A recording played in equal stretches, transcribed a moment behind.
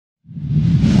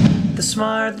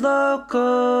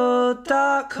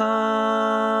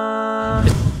TheSmartLocal.com.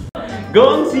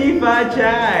 Gong Si Fa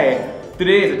Chai!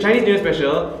 Today is a Chinese New Year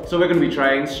special, so we're going to be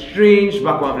trying strange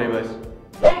Bak Kwa flavors.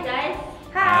 Hi guys!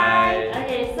 Hi!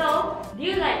 Okay, so do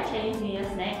you like Chinese New Year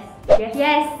snacks?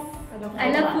 Yes. I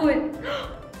love food.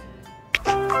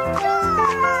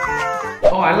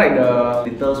 Oh, I like the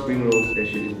little spring rolls. That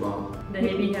shit is bomb. The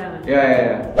heavy one.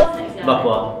 Yeah. What snacks you Bak like?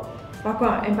 Kwa. Bak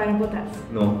Kwa and pineapple tarts.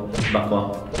 No, Bak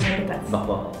Kwa. Pineapple tarts. Bak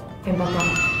Kwa. And Bak Kwa.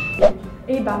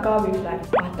 Eat Bak Kwa with like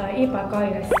butter, eat Bak Kwa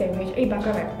with like sandwich, eat Bak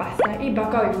Kwa with pasta, eat Bak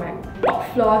Kwa with like pork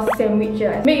floss sandwich.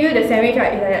 Make you the sandwich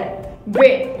right, is like that.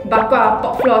 Bread, Bak Kwa,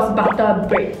 pork floss, butter,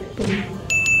 bread. Boom.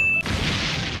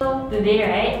 So today,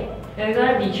 right, we're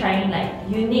gonna be trying like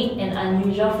unique and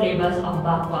unusual flavors of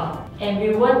Bak Kwa. And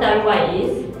we won't tell you what it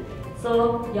is,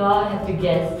 so y'all have to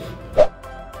guess.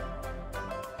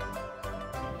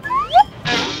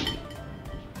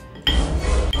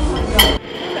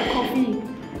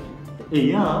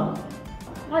 Yeah.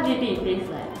 What do you think it tastes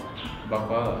like? Bak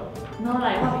Kwa. No,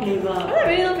 like what flavor? I don't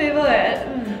really know flavor eh.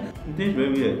 It tastes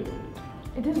very weird.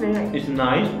 It is very like It's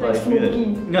nice, but like it's weird.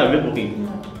 smoky. Yeah, very smoky.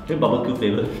 Very barbecue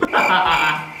flavor. Is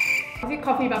it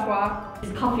coffee Bak Kwa?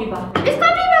 It's coffee Bak Kwa. It's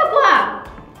coffee Bak Kwa!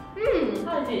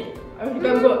 How is it? It's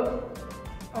very good.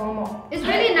 Oh more. It's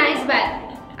really nice,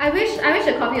 but I wish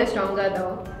the coffee was stronger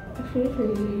though.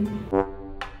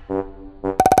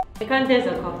 I can't taste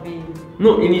the coffee.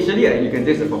 No, initially you can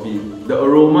taste the coffee. The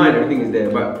aroma and everything is there,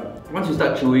 but once you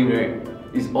start chewing, right,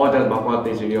 it's all just Bak Kwa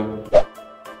taste already.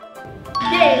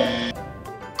 Yay!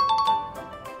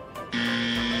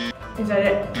 Is that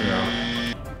it?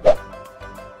 Yeah.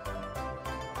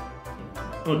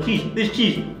 Oh, cheese. This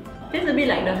cheese. Tastes a bit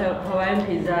like the Hawaiian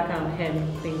pizza kind of ham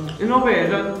thing. It's not bad, it's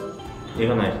just...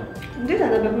 It's nice. These are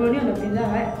the pepperoni on the pizza,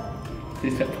 right?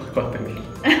 This is Bak Kwa to me.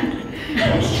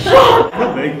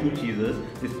 Not very few cheeses.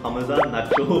 It's Parmesan,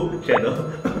 Nacho, Cheddar.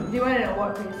 Do you want an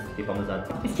award, please? Okay, Parmesan.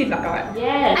 It's cheese Bak Kwa, right?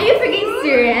 Yes. Are you freaking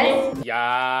serious?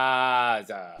 Yes.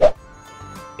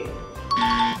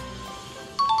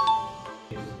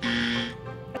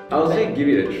 I would say give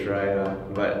it a try lah,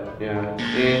 but yeah,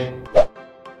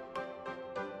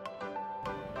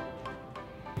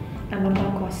 I'm a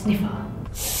Bak Kwa sniffer.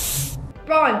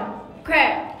 Prawn,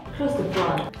 crab, What's the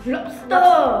prawn?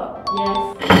 lobster. Yes.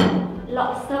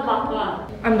 Lobster Bak Kwa.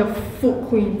 I'm the food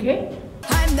queen, okay?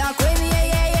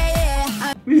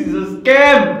 this is a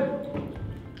scam!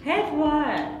 Have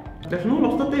what? There's no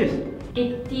lobster taste.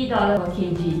 $80 per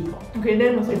kg. Okay,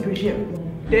 then must appreciate.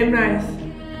 Damn nice.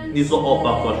 This is what all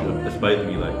Bak Kwa should aspire to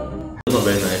be like. It's not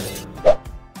very nice.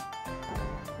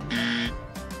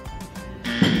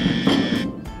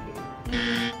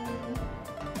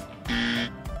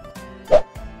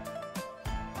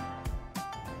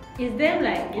 Is them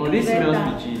like Oh, this smells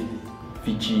fishy.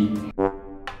 Fishy.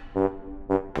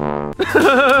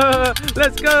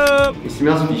 Let's go. It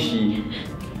smells fishy. I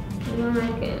don't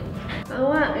like it. I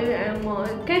want to eat more.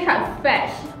 Can try fresh.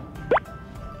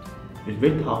 It's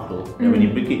very tough though. And when you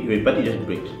break it, when you bite it, just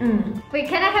breaks. Wait,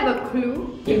 can I have a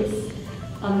clue? It's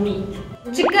a meat.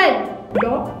 Chicken,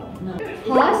 Dog? No.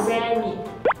 Horse? Rare meat.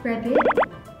 rabbit.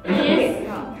 It is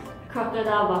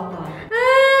crocodile Bak Kwa.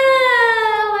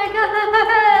 Oh my god!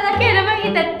 I can't never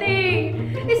eat that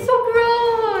thing. It's so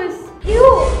gross. Ew,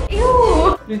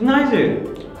 ew. It's nice eh.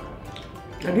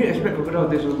 I didn't expect crocodile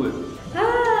to taste so good.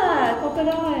 Ah,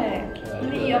 crocodile eh. Let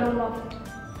me eat one more.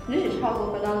 This is how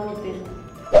crocodile meat tastes.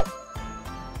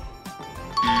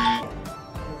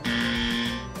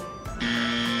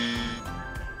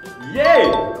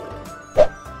 Yay!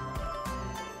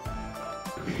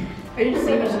 Are you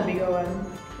saying it's a bigger one?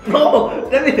 No!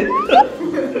 Damn it!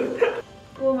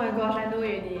 Oh my gosh, I know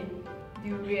already.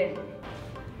 Durian.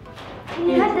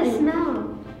 You have the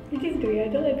smell. It is durian,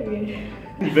 I don't like durian.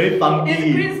 It's very funky.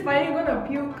 It's Prince Spiny gonna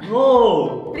puke.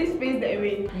 No! Please face that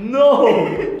way. No!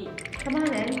 Come on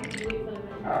then.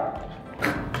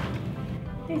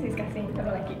 This is disgusting, I don't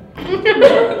like it.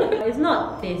 It's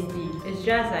not tasty. It's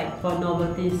just like for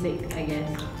novelty's sake, I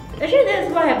guess. Actually,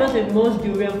 that's what happens with most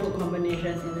durian food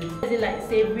combinations, isn't it? Is it like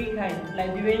savory kind,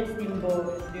 like durian steamboat?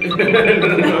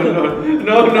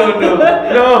 No.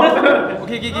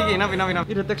 Okay, enough.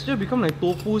 The texture become like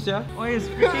tofu, yeah. Oh, it's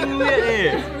freaking weird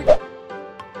eh.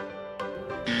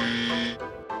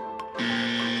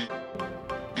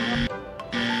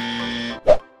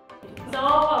 So,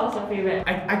 what was your favorite?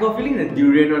 I got a feeling the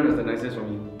durian one was the nicest for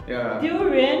me. Yeah.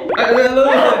 Durian?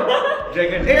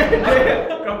 Dragon.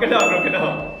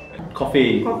 Crocodile.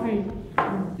 Coffee. Coffee.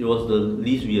 It was the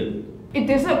least weird. It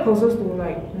tasted closest to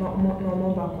like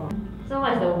normal Bak Kwa. So,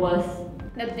 what is the worst?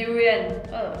 The durian.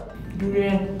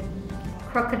 Durian.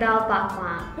 Crocodile Bak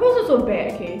Kwa. It wasn't so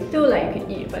bad, okay? Still like you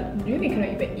can eat, but you cannot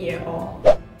even eat at all.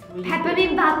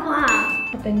 Peppermint Bak Kwa.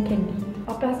 Cotton candy.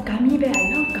 Or plus gummy bear,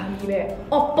 I love gummy bear.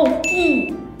 Or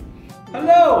Pocky.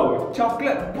 Hello,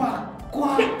 chocolate Bak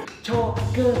Kwa.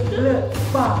 Chocolate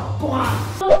Bak Kwa.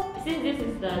 So, since this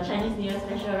is the Chinese New Year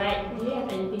special, right? Do you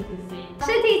have anything to say?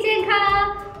 身体健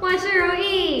康，万事如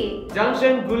意。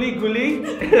 Junction Guli Guli.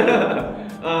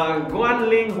 Guan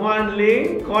Ling Huan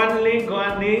Ling. Guan Ling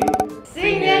Guan Ling.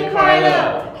 新年快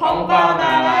乐，红包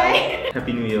拿来。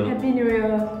 Happy New Year. Happy New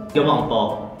Year. Give me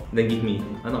ball, then give me.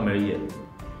 I'm not married yet.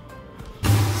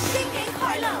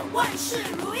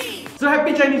 So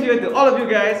happy Chinese New Year to all of you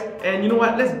guys. And you know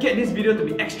what? Let's get this video to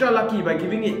be extra lucky by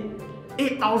giving it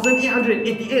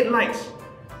 8,888 likes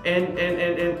and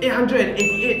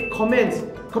 888 comments.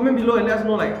 Comment below and let us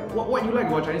know like what you like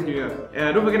about Chinese New Year.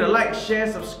 And don't forget to like,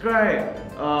 share, subscribe.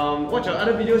 Watch our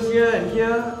other videos here and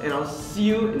here. And I'll see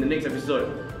you in the next episode.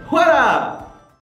 Voila!